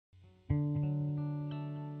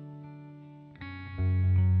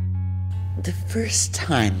The first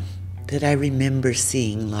time that I remember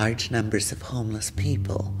seeing large numbers of homeless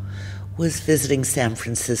people was visiting San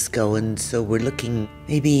Francisco, and so we're looking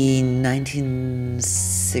maybe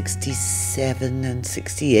 1967 and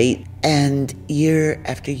 68, and year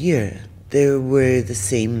after year there were the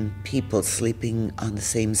same people sleeping on the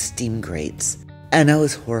same steam grates, and I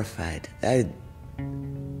was horrified. I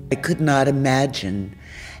could not imagine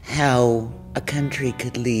how a country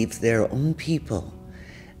could leave their own people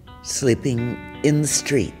sleeping in the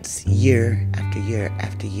streets year after year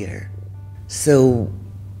after year. So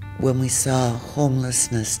when we saw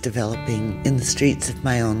homelessness developing in the streets of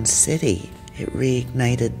my own city, it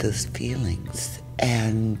reignited those feelings,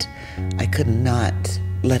 and I could not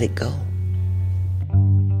let it go.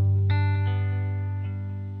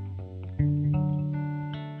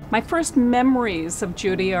 My first memories of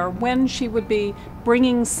Judy are when she would be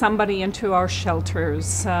bringing somebody into our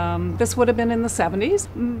shelters. This would have been in the 70s,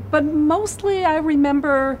 but mostly I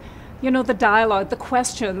remember, the dialogue, the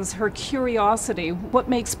questions, her curiosity, what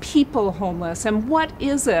makes people homeless, and what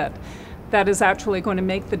is it that is actually going to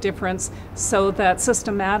make the difference so that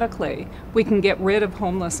systematically we can get rid of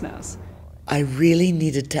homelessness. I really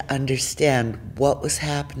needed to understand what was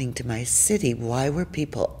happening to my city. Why were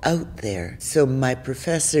people out there? So my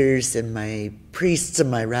professors and my priests and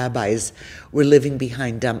my rabbis were living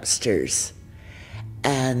behind dumpsters,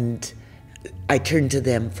 and I turned to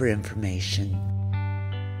them for information.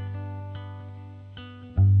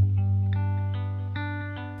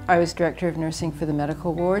 I was director of nursing for the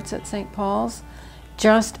medical wards at St. Paul's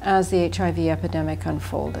just as the HIV epidemic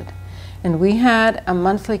unfolded. And we had a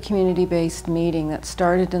monthly community-based meeting that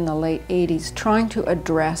started in the late 80s trying to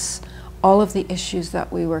address all of the issues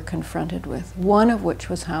that we were confronted with, one of which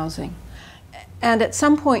was housing. And at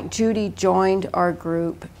some point, Judy joined our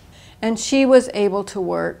group, and she was able to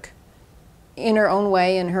work in her own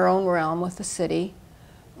way, in her own realm with the city,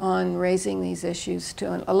 on raising these issues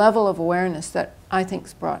to a level of awareness that I think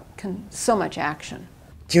has brought so much action.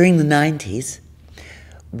 During the 90s,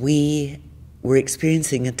 we were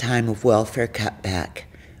experiencing a time of welfare cutback,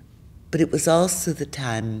 but it was also the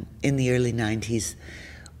time in the early 90s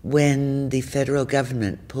when the federal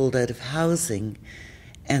government pulled out of housing,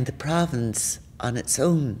 and the province on its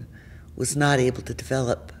own was not able to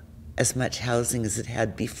develop as much housing as it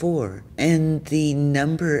had before. And the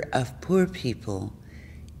number of poor people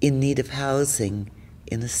in need of housing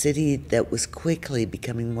in a city that was quickly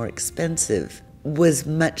becoming more expensive was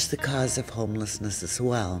much the cause of homelessness as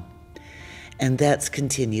well. And that's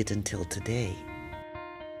continued until today.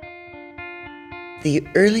 The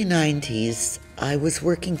early 90s, I was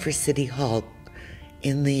working for City Hall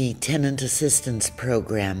in the tenant assistance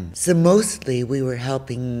program. So mostly we were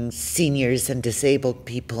helping seniors and disabled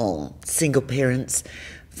people, single parents,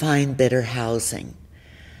 find better housing.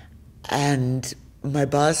 And my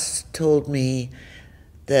boss told me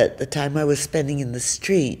that the time I was spending in the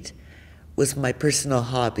street was my personal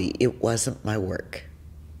hobby. It wasn't my work.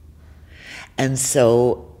 And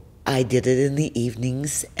so I did it in the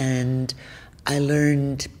evenings, and I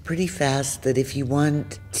learned pretty fast that if you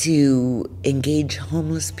want to engage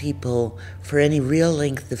homeless people for any real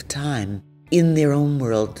length of time in their own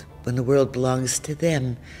world, when the world belongs to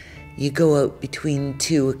them, you go out between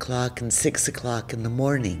 2 o'clock and 6 o'clock in the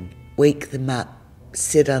morning, wake them up,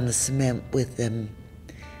 sit on the cement with them,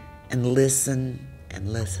 and listen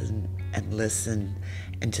and listen and listen,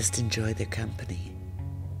 and just enjoy their company.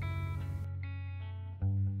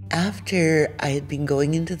 After I had been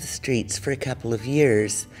going into the streets for a couple of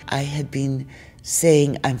years, I had been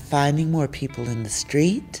saying, I'm finding more people in the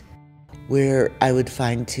street. Where I would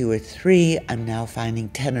find 2 or 3, I'm now finding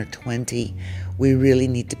 10 or 20. We really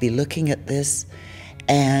need to be looking at this.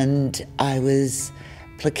 And I was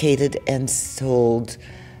placated and told,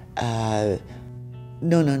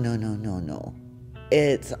 no.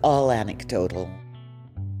 It's all anecdotal.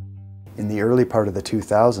 In the early part of the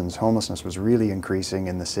 2000s, homelessness was really increasing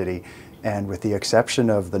in the city, and with the exception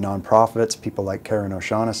of the nonprofits, people like Khare and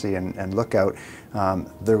O'Shaughnessy and Lookout,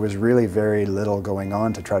 there was really very little going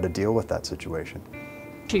on to try to deal with that situation.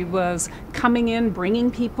 She was coming in,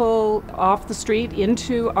 bringing people off the street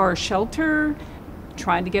into our shelter,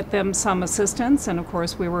 trying to get them some assistance, and of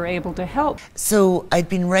course we were able to help. So I'd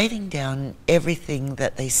been writing down everything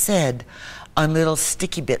that they said on little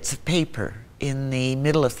sticky bits of paper in the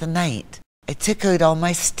middle of the night. I took out all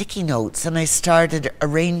my sticky notes and I started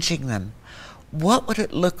arranging them. What would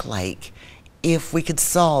it look like if we could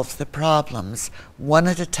solve the problems one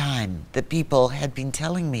at a time that people had been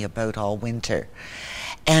telling me about all winter?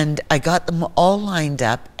 And I got them all lined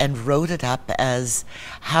up and wrote it up as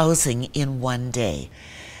housing in one day.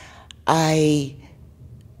 I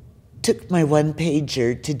took my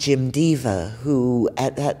one-pager to Jim Diva, who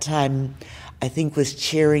at that time I think was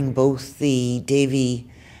chairing both the Davie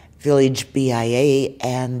Village BIA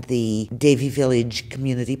and the Davie Village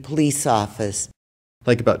Community Police Office.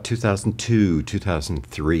 Like about 2002,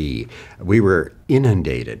 2003, we were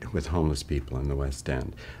inundated with homeless people in the West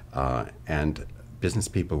End, and business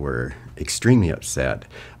people were extremely upset.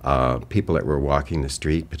 People that were walking the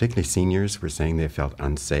street, particularly seniors, were saying they felt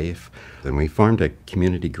unsafe. And we formed a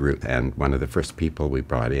community group, and one of the first people we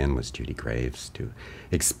brought in was Judy Graves to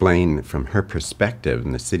explain from her perspective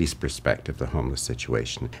and the city's perspective the homeless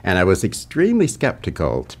situation. And I was extremely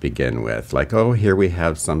skeptical to begin with, like, oh, here we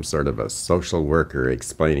have some sort of a social worker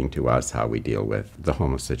explaining to us how we deal with the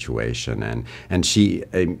homeless situation. And she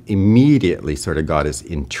immediately sort of got us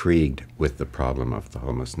intrigued with the problem of the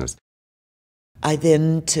homelessness. I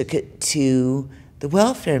then took it to the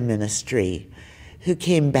welfare ministry, who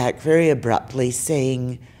came back very abruptly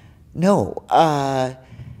saying, no,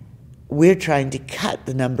 we're trying to cut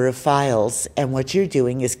the number of files, and what you're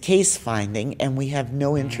doing is case finding, and we have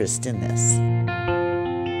no interest in this.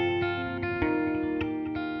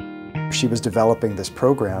 She was developing this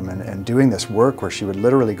program and doing this work where she would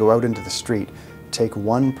literally go out into the street, take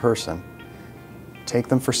one person, take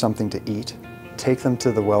them for something to eat, take them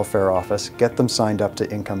to the welfare office, get them signed up to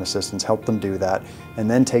income assistance, help them do that,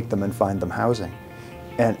 and then take them and find them housing.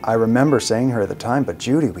 And I remember saying to her at the time, but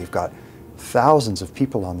Judy, we've got thousands of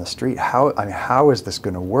people on the street. How is this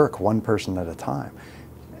going to work, one person at a time?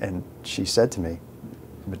 And she said to me,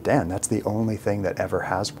 but Dan, that's the only thing that ever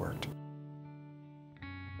has worked.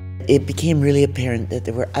 It became really apparent that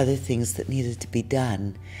there were other things that needed to be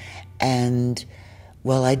done. And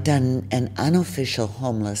well, I'd done an unofficial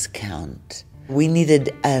homeless count. We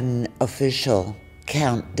needed an official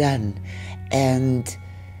count done. And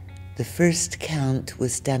the first count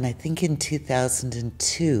was done, I think, in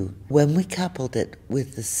 2002. When we coupled it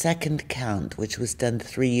with the second count, which was done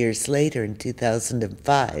 3 years later in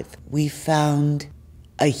 2005, we found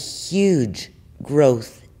a huge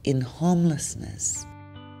growth in homelessness.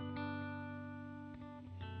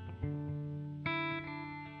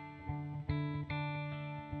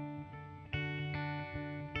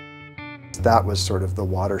 That was sort of the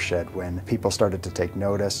watershed when people started to take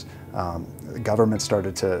notice, the government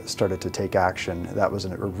started to take action. That was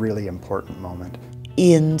a really important moment.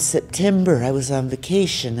 In September, I was on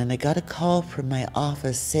vacation and I got a call from my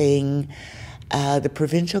office saying the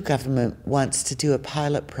provincial government wants to do a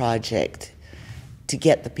pilot project to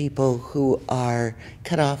get the people who are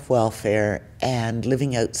cut off welfare and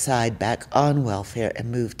living outside back on welfare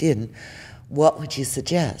and moved in. What would you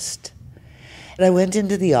suggest? And I went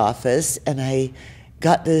into the office and I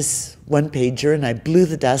got this one-pager and I blew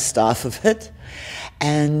the dust off of it,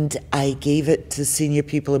 and I gave it to senior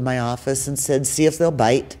people in my office and said, see if they'll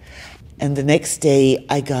bite. And the next day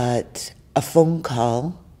I got a phone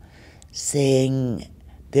call saying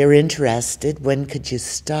they're interested, when could you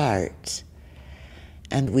start?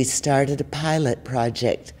 And we started a pilot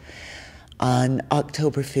project on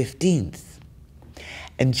October 15th.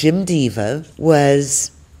 And Jim Diva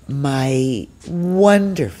was my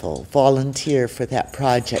wonderful volunteer for that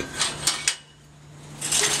project.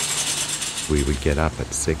 We would get up at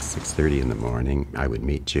 6:30 in the morning. I would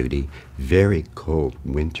meet Judy. Very cold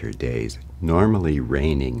winter days, normally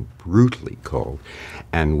raining, brutally cold.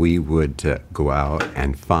 And we would go out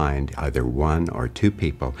and find either one or two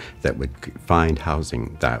people that would find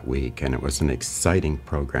housing that week. And it was an exciting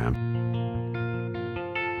program.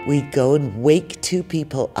 We'd go and wake two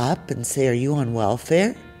people up and say, are you on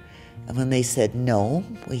welfare? And when they said no,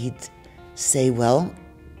 we'd say, well,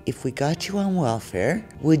 if we got you on welfare,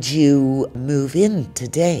 would you move in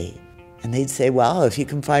today? And they'd say, well, if you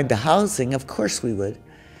can find the housing, of course we would.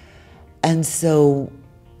 And so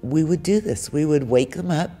we would do this. We would wake them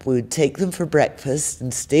up, we would take them for breakfast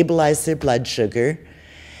and stabilize their blood sugar.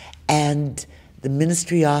 And the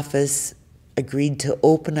ministry office agreed to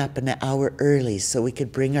open up an hour early so we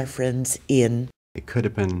could bring our friends in. It could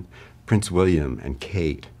have been Prince William and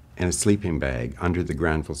Kate in a sleeping bag under the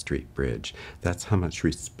Granville Street Bridge. That's how much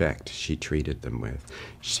respect she treated them with.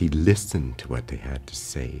 She listened to what they had to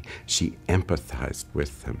say. She empathized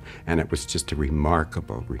with them. And it was just a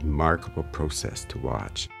remarkable, remarkable process to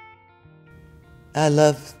watch. I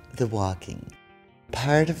love the walking.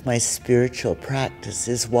 Part of my spiritual practice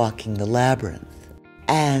is walking the labyrinth.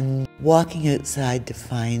 And walking outside to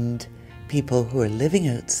find people who are living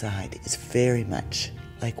outside is very much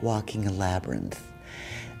like walking a labyrinth.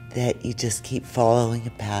 That you just keep following a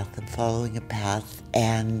path,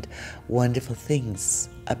 and wonderful things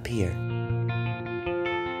appear.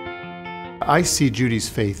 I see Judy's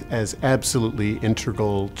faith as absolutely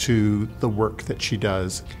integral to the work that she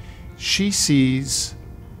does. She sees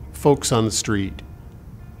folks on the street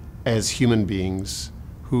as human beings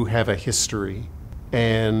who have a history,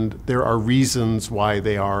 and there are reasons why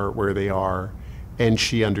they are where they are, and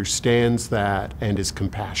she understands that and is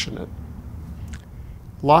compassionate.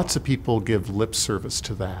 Lots of people give lip service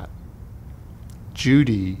to that.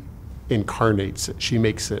 Judy incarnates it. She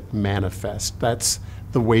makes it manifest. That's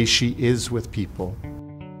the way she is with people.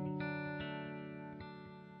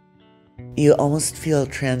 You almost feel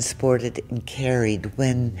transported and carried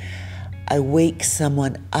when I wake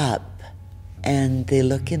someone up and they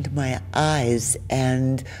look into my eyes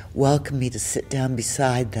and welcome me to sit down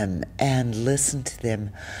beside them and listen to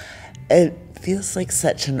them. It feels like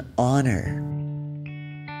such an honor.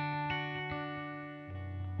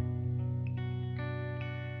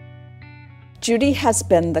 Judy has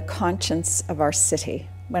been the conscience of our city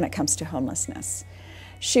when it comes to homelessness.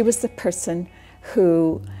 She was the person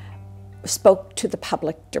who spoke to the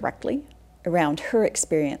public directly around her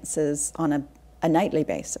experiences on a nightly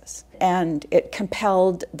basis. And it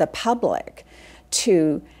compelled the public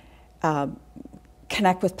to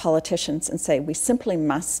connect with politicians and say, we simply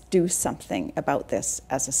must do something about this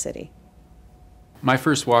as a city. My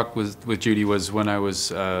first walk with Judy was when I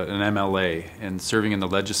was an MLA and serving in the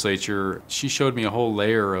legislature. She showed me a whole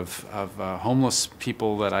layer of homeless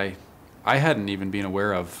people that I hadn't even been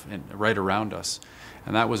aware of right around us.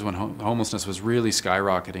 And that was when homelessness was really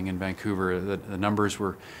skyrocketing in Vancouver. The numbers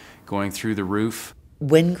were going through the roof.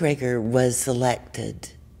 When Gregor was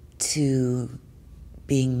elected to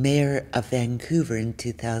being mayor of Vancouver in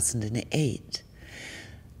 2008,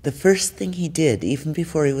 the first thing he did, even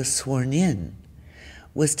before he was sworn in,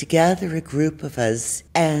 was to gather a group of us,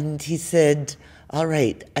 and he said, all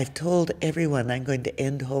right, I've told everyone I'm going to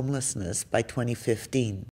end homelessness by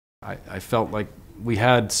 2015. I felt like we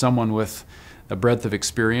had someone with a breadth of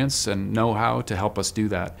experience and know-how to help us do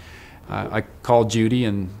that. I called Judy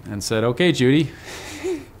and said, okay, Judy,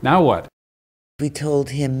 now what? We told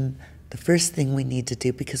him the first thing we need to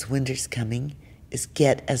do, because winter's coming, is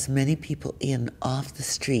get as many people in off the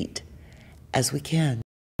street as we can.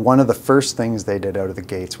 One of the first things they did out of the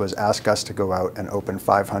gates was ask us to go out and open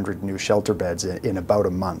 500 new shelter beds in about a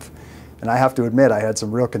month. And I have to admit, I had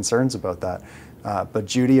some real concerns about that. But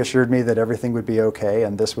Judy assured me that everything would be okay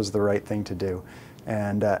and this was the right thing to do.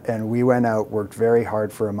 And we went out, worked very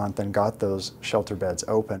hard for a month and got those shelter beds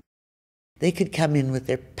open. They could come in with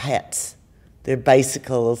their pets, their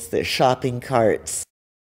bicycles, their shopping carts.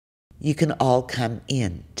 You can all come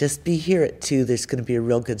in. Just be here at 2, there's going to be a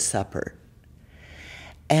real good supper.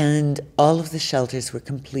 And all of the shelters were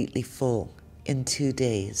completely full in 2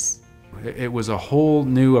 days. It was a whole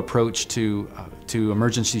new approach to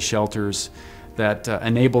emergency shelters that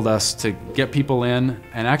enabled us to get people in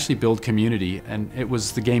and actually build community. And it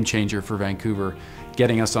was the game changer for Vancouver,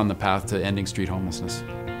 getting us on the path to ending street homelessness.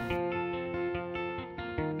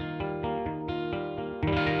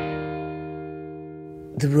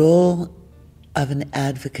 The role of an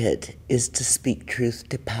advocate is to speak truth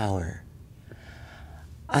to power.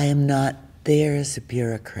 I am not there as a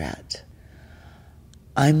bureaucrat.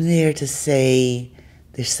 I'm there to say,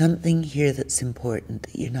 there's something here that's important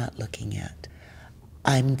that you're not looking at.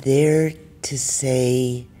 I'm there to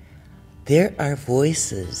say, there are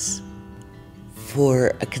voices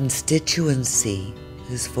for a constituency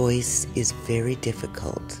whose voice is very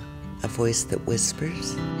difficult, a voice that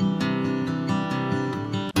whispers.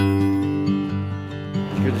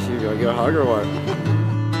 Good to see you. Want to get a hug or what?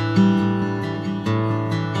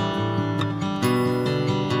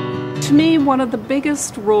 To me, one of the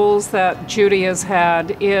biggest roles that Judy has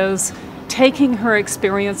had is taking her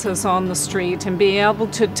experiences on the street and being able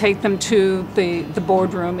to take them to the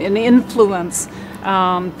boardroom and influence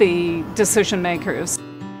the decision makers.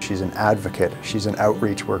 She's an advocate. She's an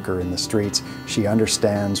outreach worker in the streets. She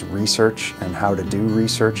understands research and how to do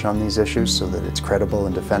research on these issues so that it's credible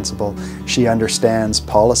and defensible. She understands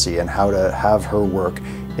policy and how to have her work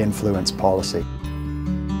influence policy.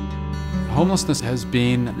 Homelessness has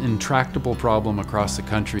been an intractable problem across the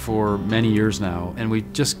country for many years now, and we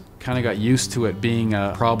just kind of got used to it being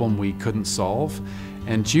a problem we couldn't solve.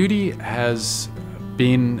 And Judy has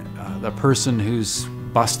been the person who's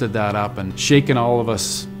busted that up and shaken all of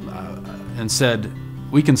us and said,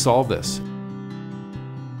 we can solve this.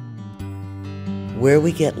 Where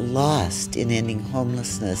we get lost in ending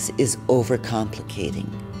homelessness is overcomplicating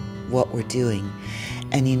what we're doing.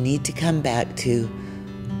 And you need to come back to,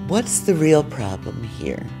 what's the real problem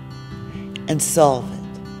here? And solve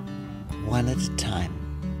it, one at a time.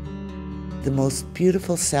 The most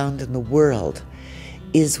beautiful sound in the world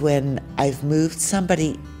is when I've moved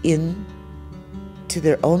somebody in to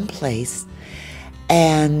their own place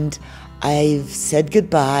and I've said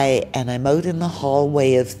goodbye and I'm out in the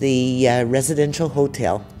hallway of the residential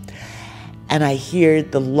hotel and I hear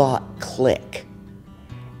the lock click.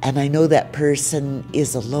 And I know that person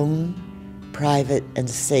is alone, private, and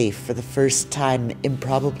safe for the first time in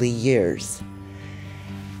probably years.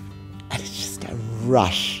 And it's just a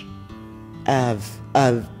rush of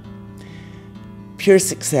pure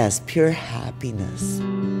success, pure happiness.